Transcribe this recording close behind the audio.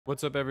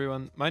What's up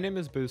everyone, my name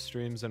is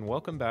BooStreams and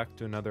welcome back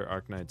to another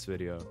Arknights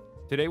video.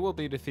 Today we'll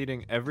be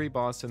defeating every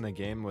boss in the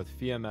game with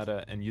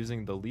Fiammetta and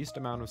using the least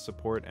amount of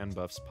support and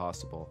buffs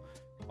possible.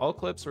 All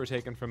clips were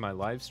taken from my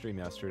live stream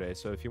yesterday,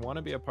 so if you want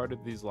to be a part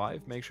of these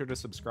live, make sure to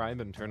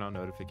subscribe and turn on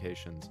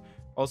notifications.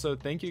 Also,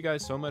 thank you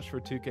guys so much for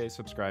 2k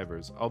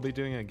subscribers. I'll be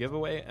doing a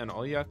giveaway and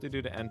all you have to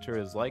do to enter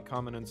is like,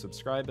 comment, and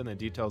subscribe, and the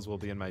details will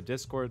be in my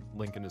Discord,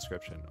 link in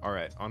description.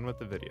 Alright, on with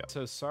the video.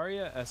 So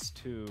Saria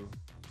S2,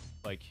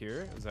 like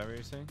here, is that what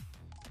you're saying?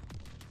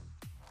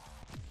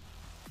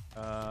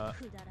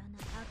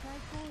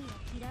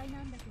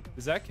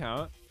 Does that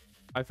count?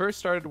 I first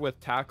started with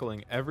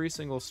tackling every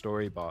single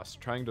story boss,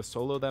 trying to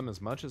solo them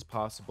as much as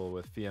possible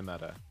with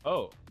Fiammetta.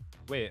 Oh,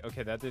 wait,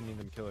 okay, that didn't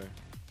even kill her.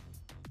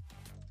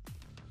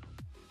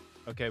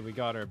 Okay, we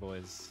got her,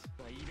 boys.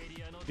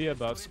 Via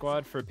buff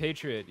squad for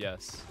Patriot,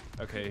 yes.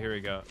 Okay, here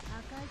we go.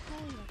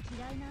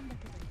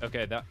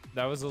 Okay,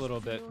 that was a little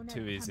bit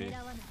too easy.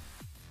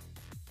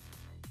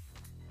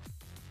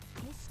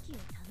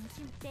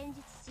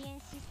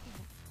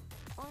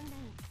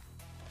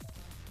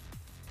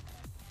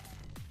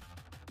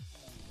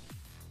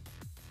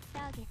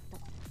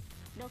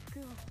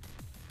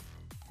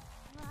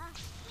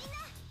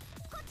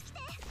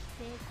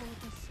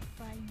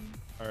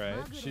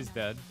 Alright, she's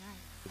dead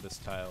for this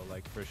tile,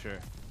 like for sure.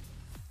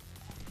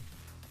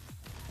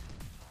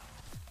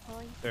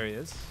 There he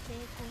is.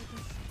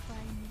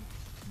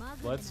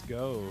 Let's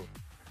go.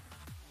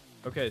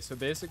 Okay, so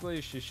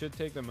basically she should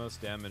take the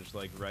most damage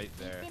like right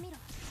there.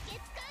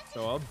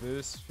 So I'll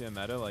boost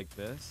Fiammetta like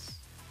this.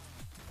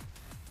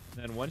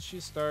 Then once she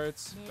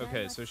starts,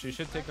 okay, so she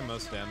should take the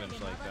most damage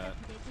like that.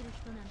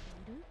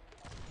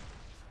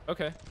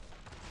 Okay.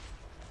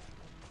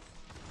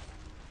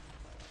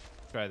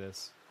 Try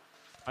this.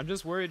 I'm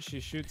just worried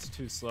she shoots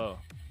too slow.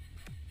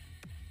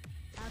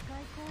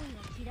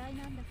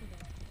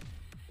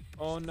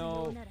 Oh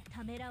no.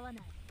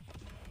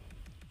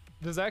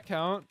 Does that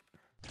count?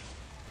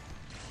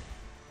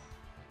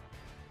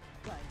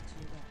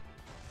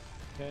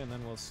 Okay, and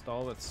then we'll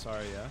stall with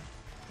Saria.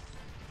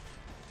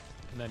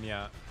 And then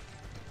yeah.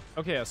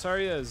 Okay, yeah,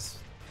 Saria is,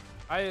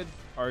 I'd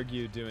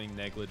argue, doing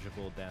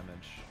negligible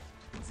damage.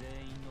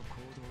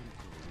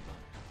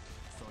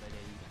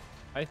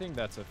 I think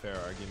that's a fair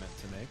argument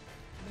to make.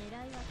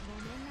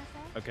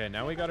 Okay,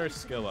 now we got our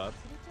skill up.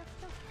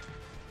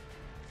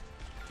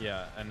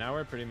 Yeah, and now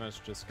we're pretty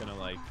much just gonna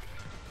like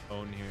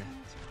own here.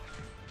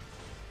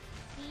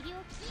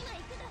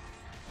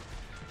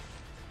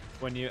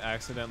 When you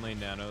accidentally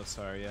nano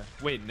Saria.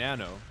 Wait,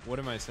 nano? What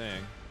am I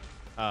saying?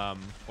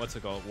 What's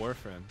it called?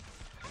 Warframe.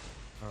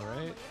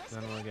 Alright,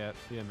 then we'll get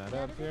Fiammetta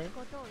up here.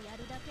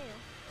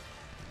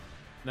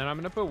 Then I'm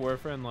gonna put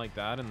Warframe like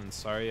that and then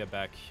Saria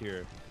back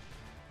here.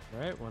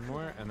 Alright, one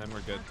more, and then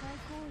we're good.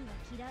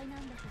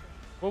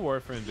 We'll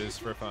Warframe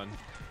boost for fun.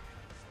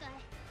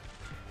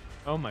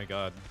 Oh my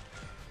god.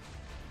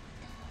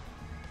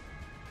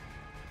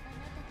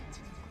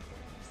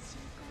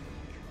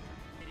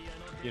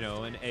 You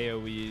know, an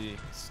AoE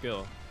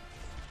skill.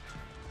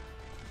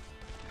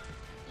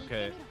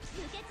 Okay.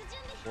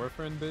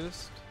 Warframe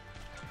boost.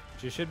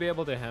 She should be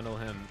able to handle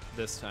him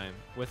this time,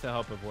 with the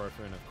help of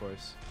Warframe, of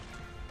course.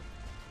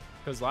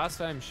 Because last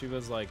time she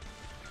was like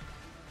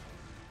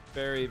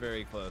very,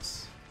 very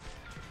close.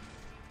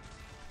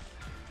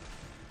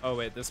 Oh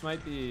wait, this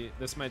might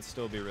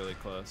still be really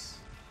close.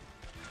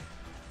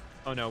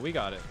 Oh no, we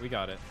got it, we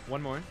got it.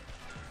 One more.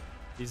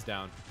 He's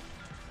down.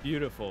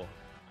 Beautiful.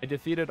 I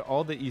defeated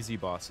all the easy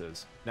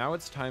bosses. Now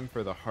it's time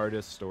for the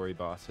hardest story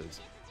bosses.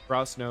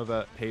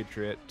 Frostnova,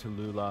 Patriot,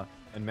 Talulah,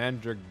 and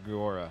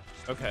Mandragora.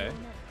 Okay.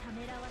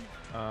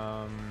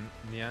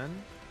 Nyan?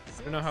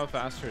 I don't know how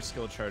fast her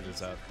skill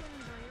charges up.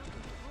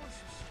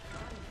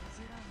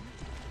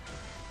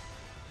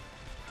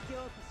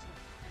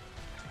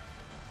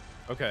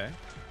 Okay.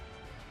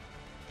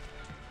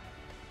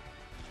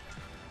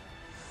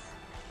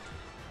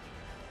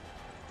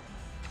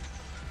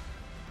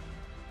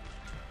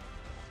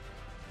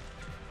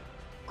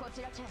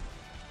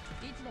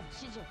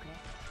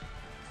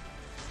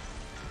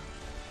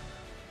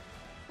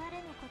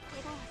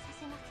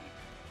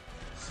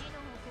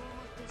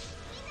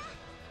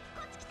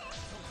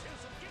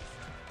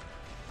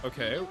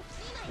 Okay,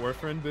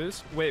 Warframe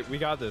boost. Wait, we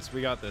got this,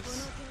 we got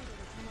this.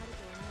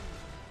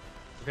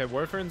 Okay,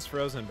 Warframe's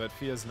frozen, but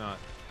Fia's not.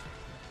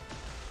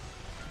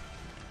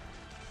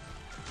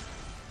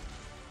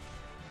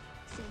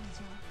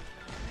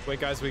 Wait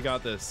guys, we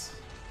got this.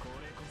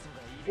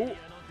 Ooh.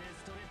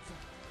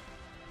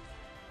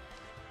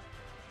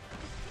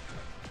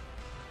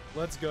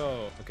 Let's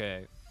go.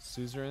 Okay,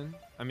 Suzerain.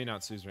 I mean,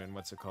 not Suzerain.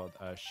 What's it called?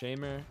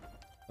 Shamer.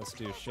 Let's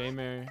do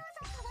Shamer,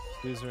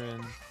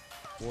 Suzerain,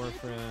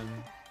 Warframe,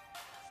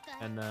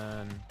 and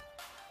then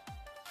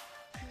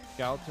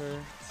Scouter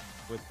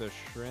with the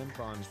Shrimp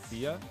on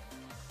Fia.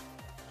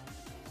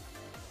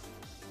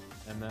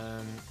 And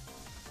then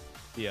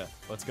Fia.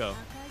 Let's go.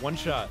 One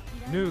shot.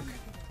 Nuke.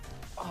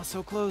 Oh,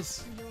 so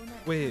close.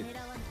 Wait.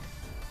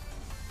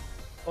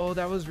 Oh,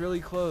 that was really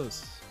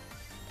close.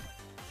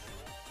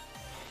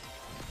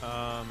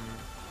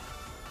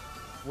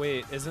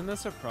 Wait, isn't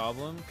this a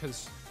problem?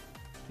 Because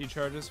he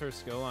charges her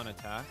skill on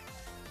attack.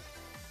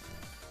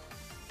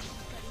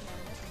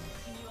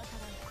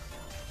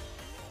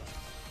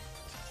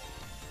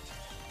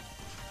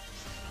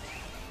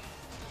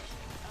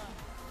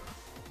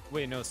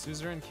 Wait, no,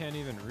 Suzerain can't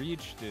even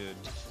reach, dude.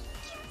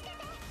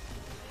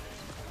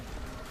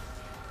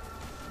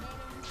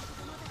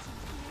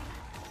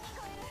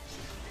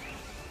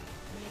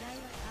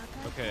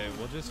 Okay,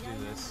 we'll just do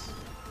this.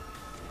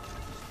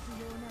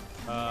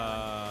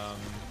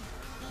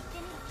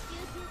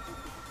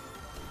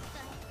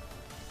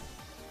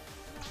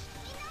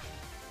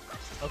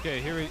 Okay,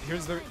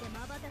 here's the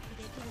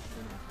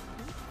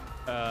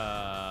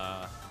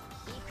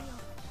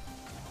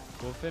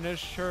we'll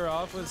finish her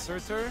off with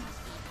Surtur.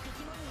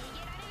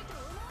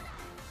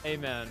 Hey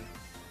man,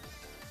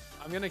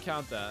 I'm gonna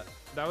count that.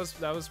 That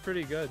was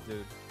pretty good,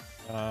 dude.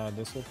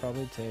 This will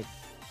probably take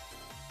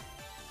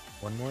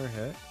one more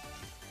hit,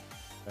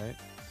 right?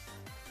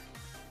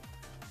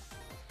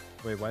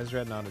 Wait, why is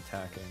Red not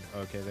attacking?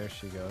 Okay, there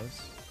she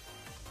goes.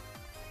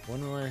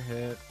 One more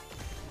hit.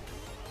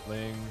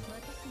 Ling.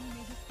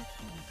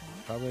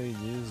 Probably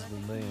use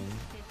the Ling.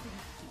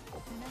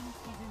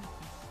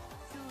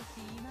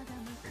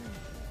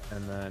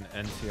 And then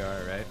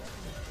NTR, right?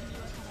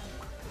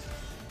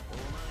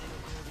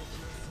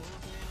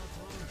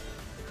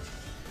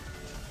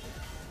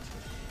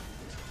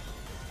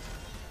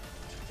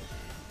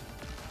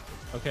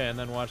 Okay, and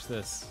then watch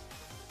this.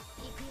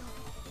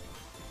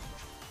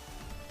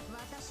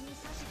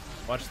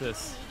 Watch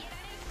this.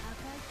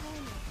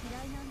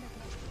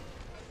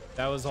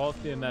 That was all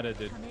Fiammetta,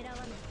 dude.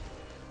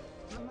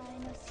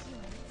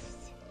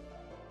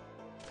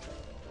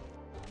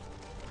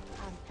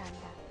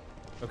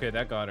 Okay,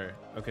 that got her.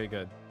 Okay,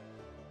 good.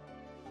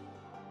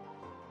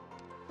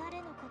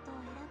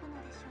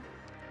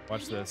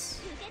 Watch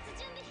this.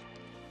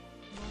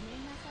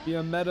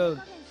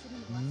 Fiammetta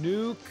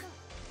nuke.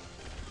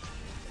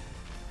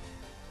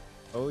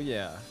 Oh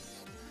yeah.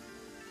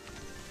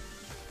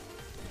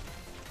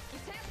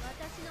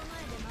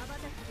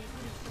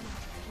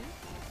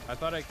 I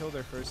thought I killed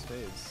her first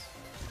phase.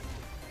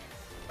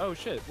 Oh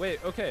shit,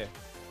 wait, okay.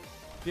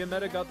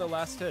 Fiammetta got the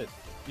last hit.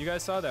 You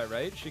guys saw that,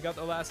 right? She got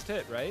the last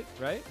hit, right?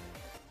 Right?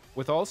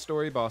 With all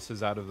story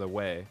bosses out of the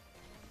way.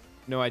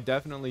 No, I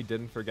definitely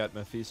didn't forget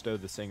Mephisto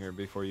the Singer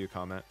before you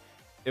comment.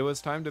 It was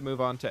time to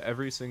move on to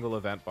every single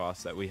event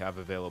boss that we have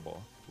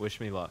available. Wish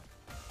me luck.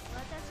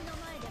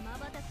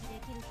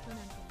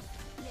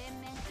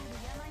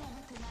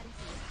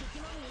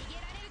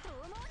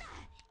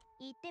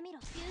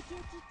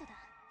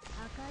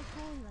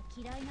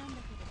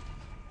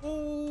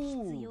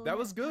 Ooh, that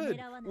was good.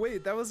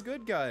 Wait, that was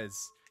good, guys.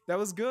 That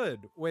was good.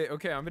 Wait,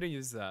 okay, I'm gonna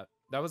use that.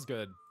 That was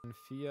good. And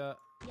Fia.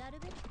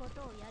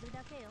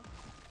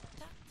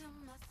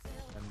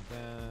 And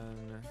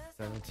then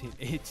 17,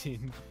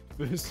 18.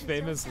 Boost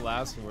famous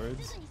last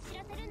words.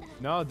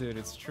 No, dude,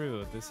 it's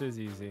true. This is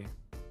easy.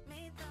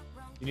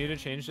 You need to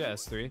change to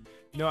S3.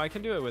 No, I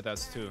can do it with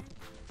S2.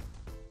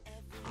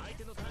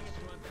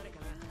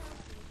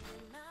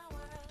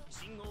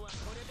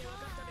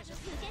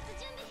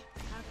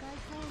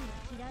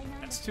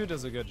 S2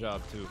 does a good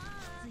job too.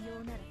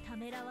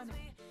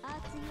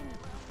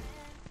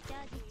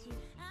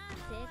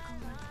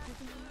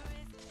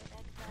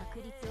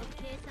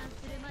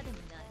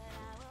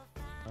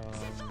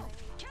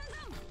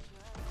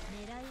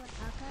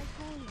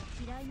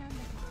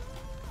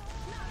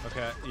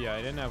 Okay, yeah,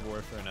 I didn't have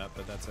Warfare Net,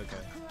 but that's okay.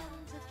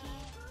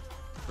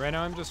 Right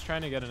now I'm just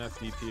trying to get enough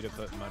DP to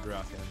put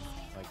Mudrock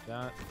in, like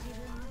that.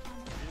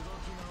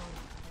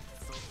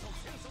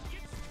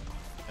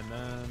 And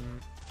then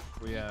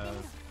we have...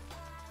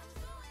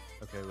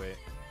 Okay, wait,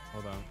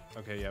 hold on.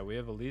 Okay, yeah, we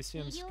have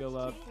Elysium skill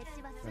up,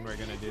 and we're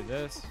gonna do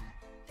this.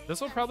 This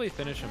will probably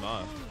finish him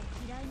off.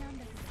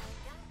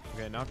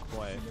 Okay, not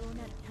quite.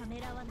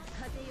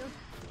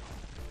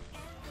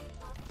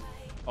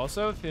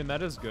 Also,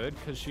 Fiammetta's good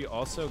because she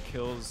also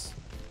kills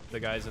the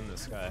guys in the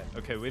sky.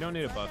 Okay, we don't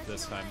need a buff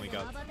this time. We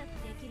got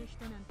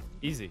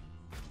easy.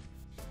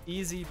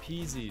 Easy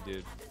peasy,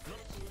 dude.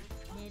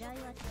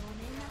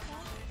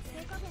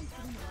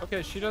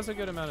 Okay, she does a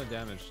good amount of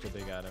damage to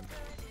Big Adam.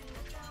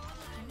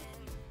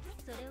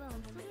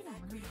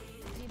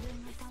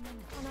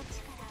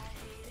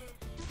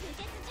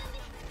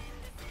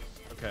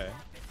 Okay.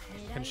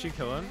 Can she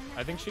kill him?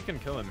 I think she can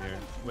kill him here.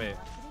 Wait.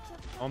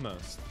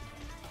 Almost.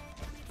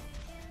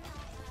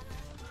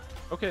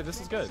 Okay, this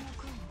is good.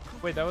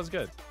 Wait, that was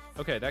good.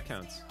 Okay, that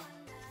counts.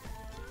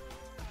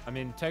 I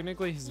mean,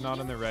 technically he's not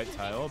on the right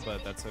tile,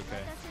 but that's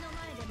okay.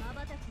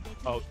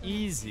 Oh,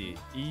 easy.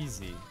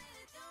 Easy.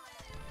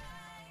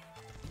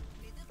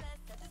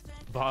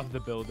 Bob the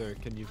Builder,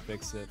 can you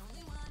fix it?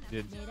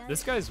 Dude,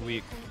 this guy's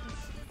weak.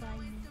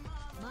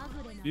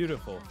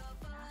 Beautiful.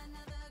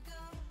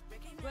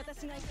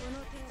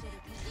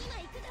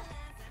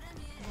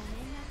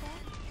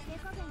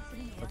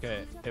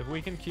 Okay, if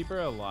we can keep her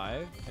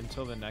alive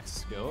until the next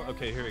skill.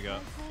 Okay, here we go.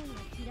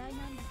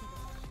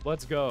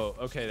 Let's go.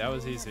 Okay, that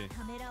was easy.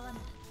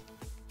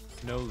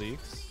 No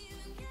leaks.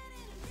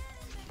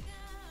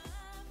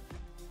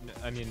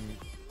 I mean,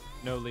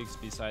 no leaks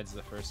besides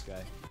the first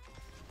guy.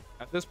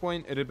 At this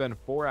point, it had been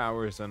 4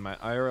 hours and my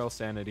IRL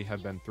sanity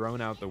had been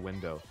thrown out the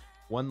window.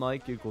 1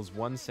 like equals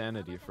 1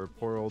 sanity for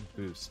poor old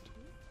Boost.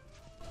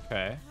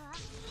 Okay.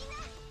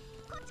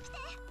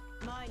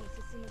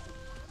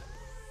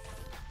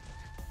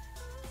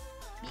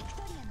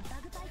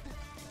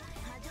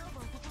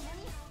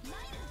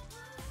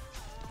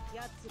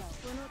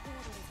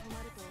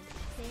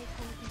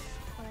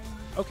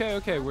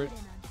 Okay, we're...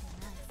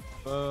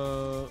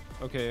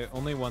 okay,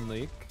 only 1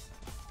 leak.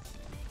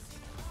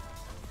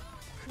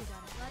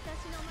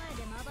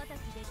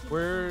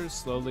 We're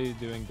slowly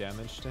doing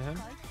damage to him.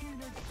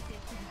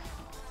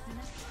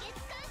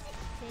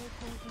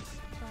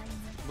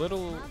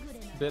 Little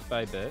bit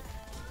by bit.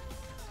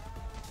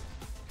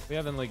 We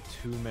haven't like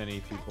too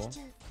many people.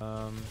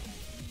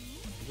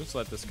 Just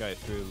let this guy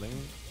through Ling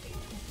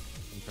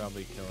and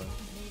probably kill him.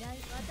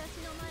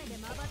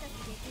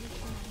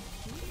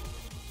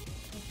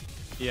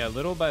 Yeah,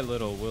 little by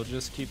little, we'll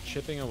just keep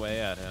chipping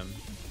away at him.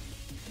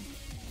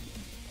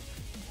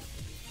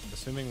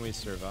 Assuming we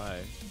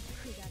survive.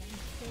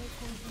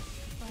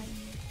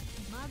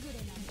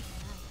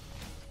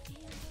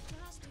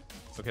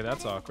 Okay,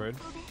 that's awkward.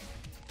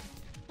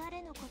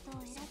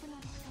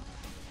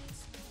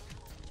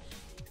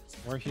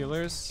 More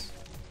healers.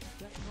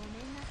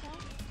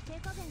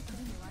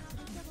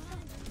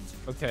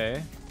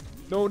 Okay.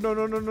 No.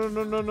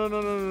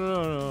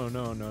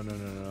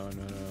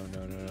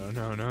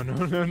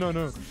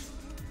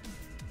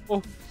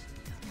 Oh.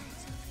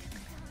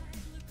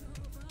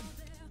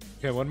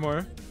 Okay, one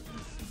more.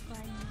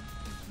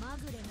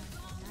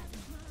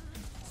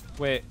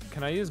 Wait,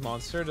 can I use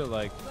monster to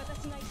like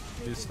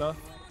do stuff?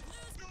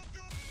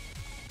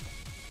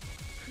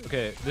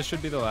 Okay, this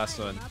should be the last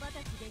one.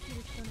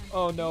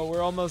 Oh no,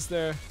 we're almost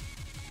there.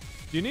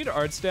 Do you need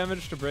arts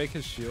damage to break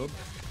his shield?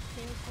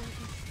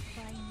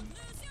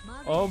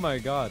 Oh my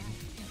god.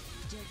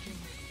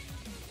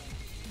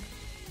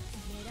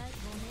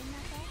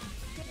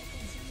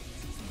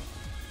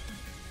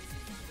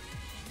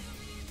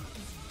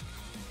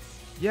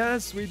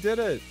 Yes, we did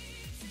it.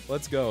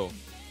 Let's go.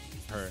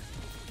 Her.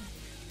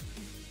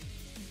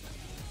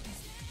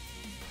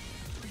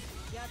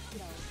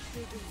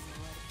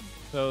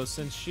 So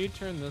since she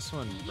turned this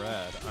one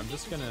red, I'm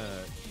just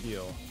gonna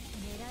heal.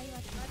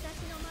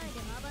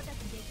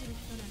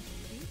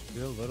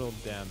 Do a little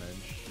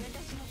damage.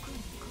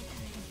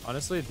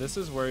 Honestly, this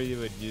is where you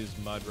would use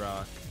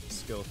Mudrock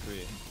skill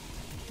 3.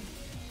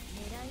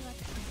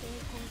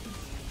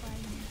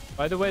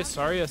 By the way,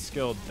 Saria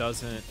skill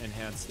doesn't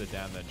enhance the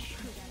damage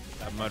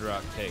that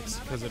Mudrock takes,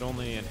 because it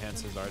only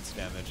enhances arts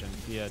damage, and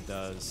Fia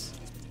does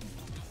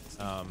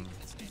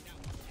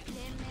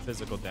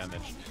physical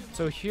damage.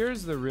 So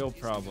here's the real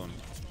problem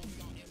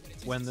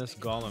when this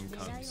golem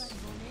comes.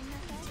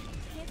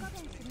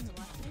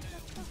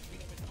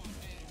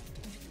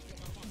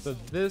 So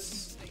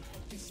this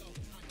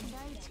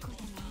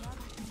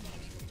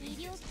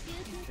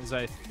is,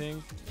 I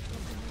think,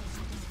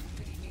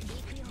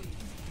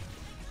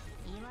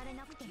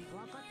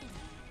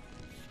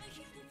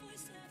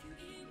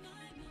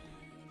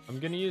 I'm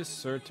gonna use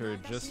Surtur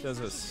just as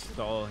a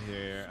stall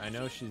here. I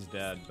know she's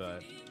dead,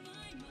 but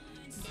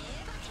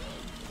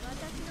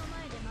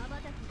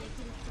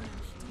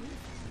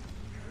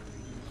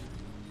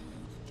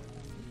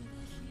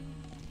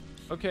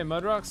okay,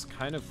 Mudrock's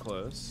kind of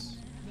close.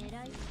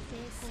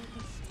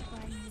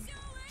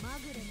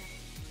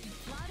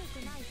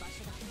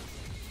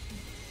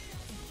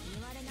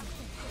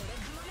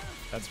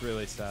 That's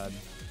really sad.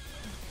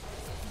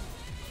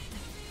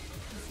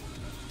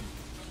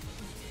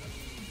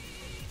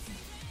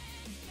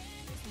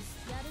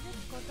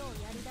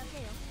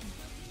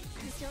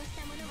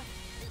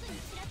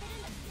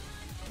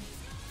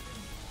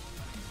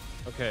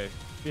 Okay,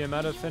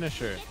 Fiammetta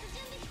finisher.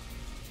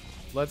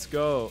 Let's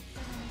go.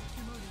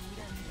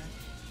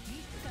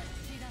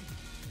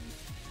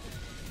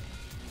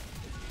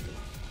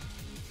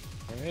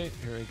 Alright,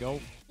 here we go.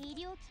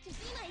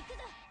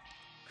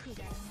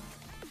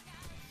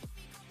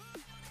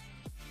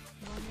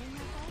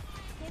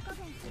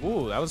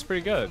 Ooh, that was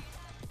pretty good.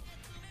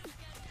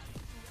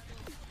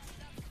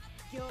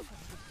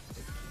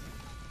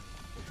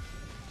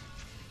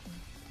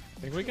 I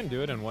think we can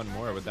do it in one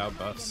more without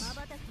buffs.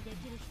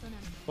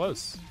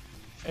 Close.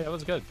 Hey, that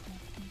was good.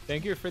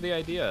 Thank you for the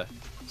idea,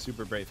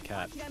 super brave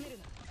cat.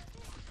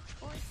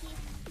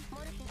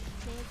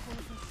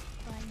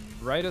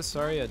 Right as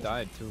Saria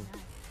died too.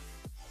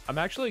 I'm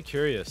actually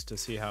curious to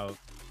see how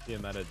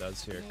Fiammetta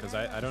does here, because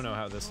I don't know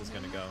how this is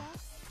gonna go.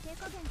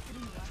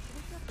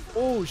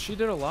 Oh, she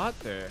did a lot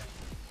there.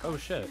 Oh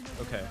shit,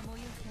 okay.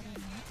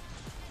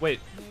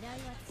 Wait,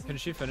 can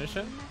she finish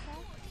him?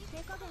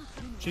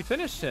 She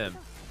finished him!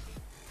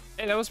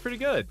 Hey, that was pretty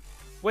good.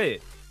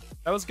 Wait,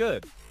 that was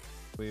good.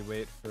 We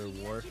wait for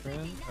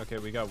Warfrin. Okay,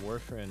 we got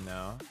Warfrin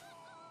now.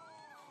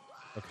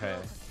 Okay.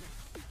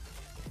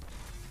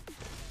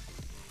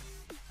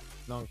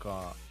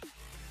 Nanka,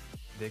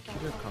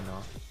 dekiru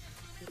kana?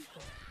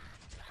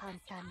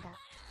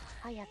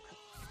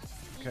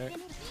 Okay.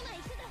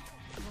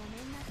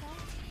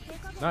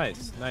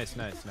 Nice, nice,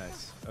 nice,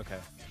 nice. Okay.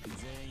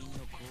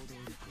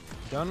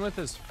 Done with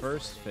his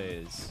first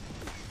phase.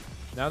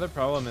 Now the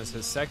problem is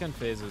his second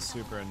phase is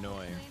super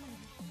annoying.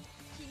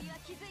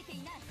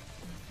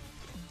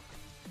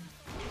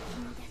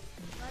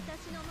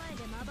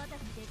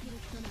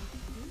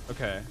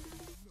 Okay.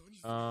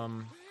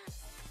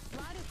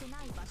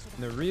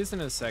 The reason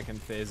his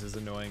second phase is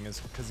annoying is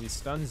because he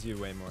stuns you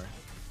way more.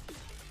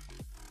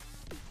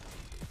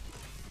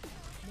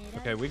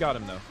 Okay, we got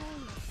him though.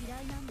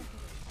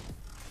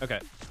 Okay,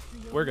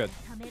 we're good.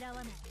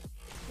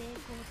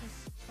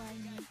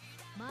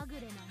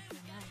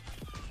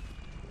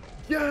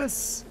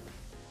 Yes!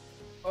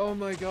 Oh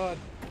my god.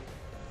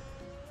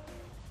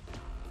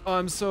 Oh,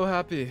 I'm so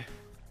happy.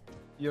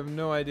 You have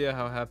no idea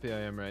how happy I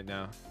am right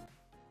now.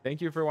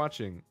 Thank you for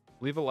watching.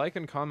 Leave a like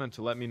and comment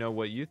to let me know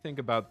what you think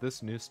about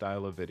this new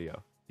style of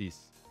video.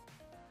 Peace.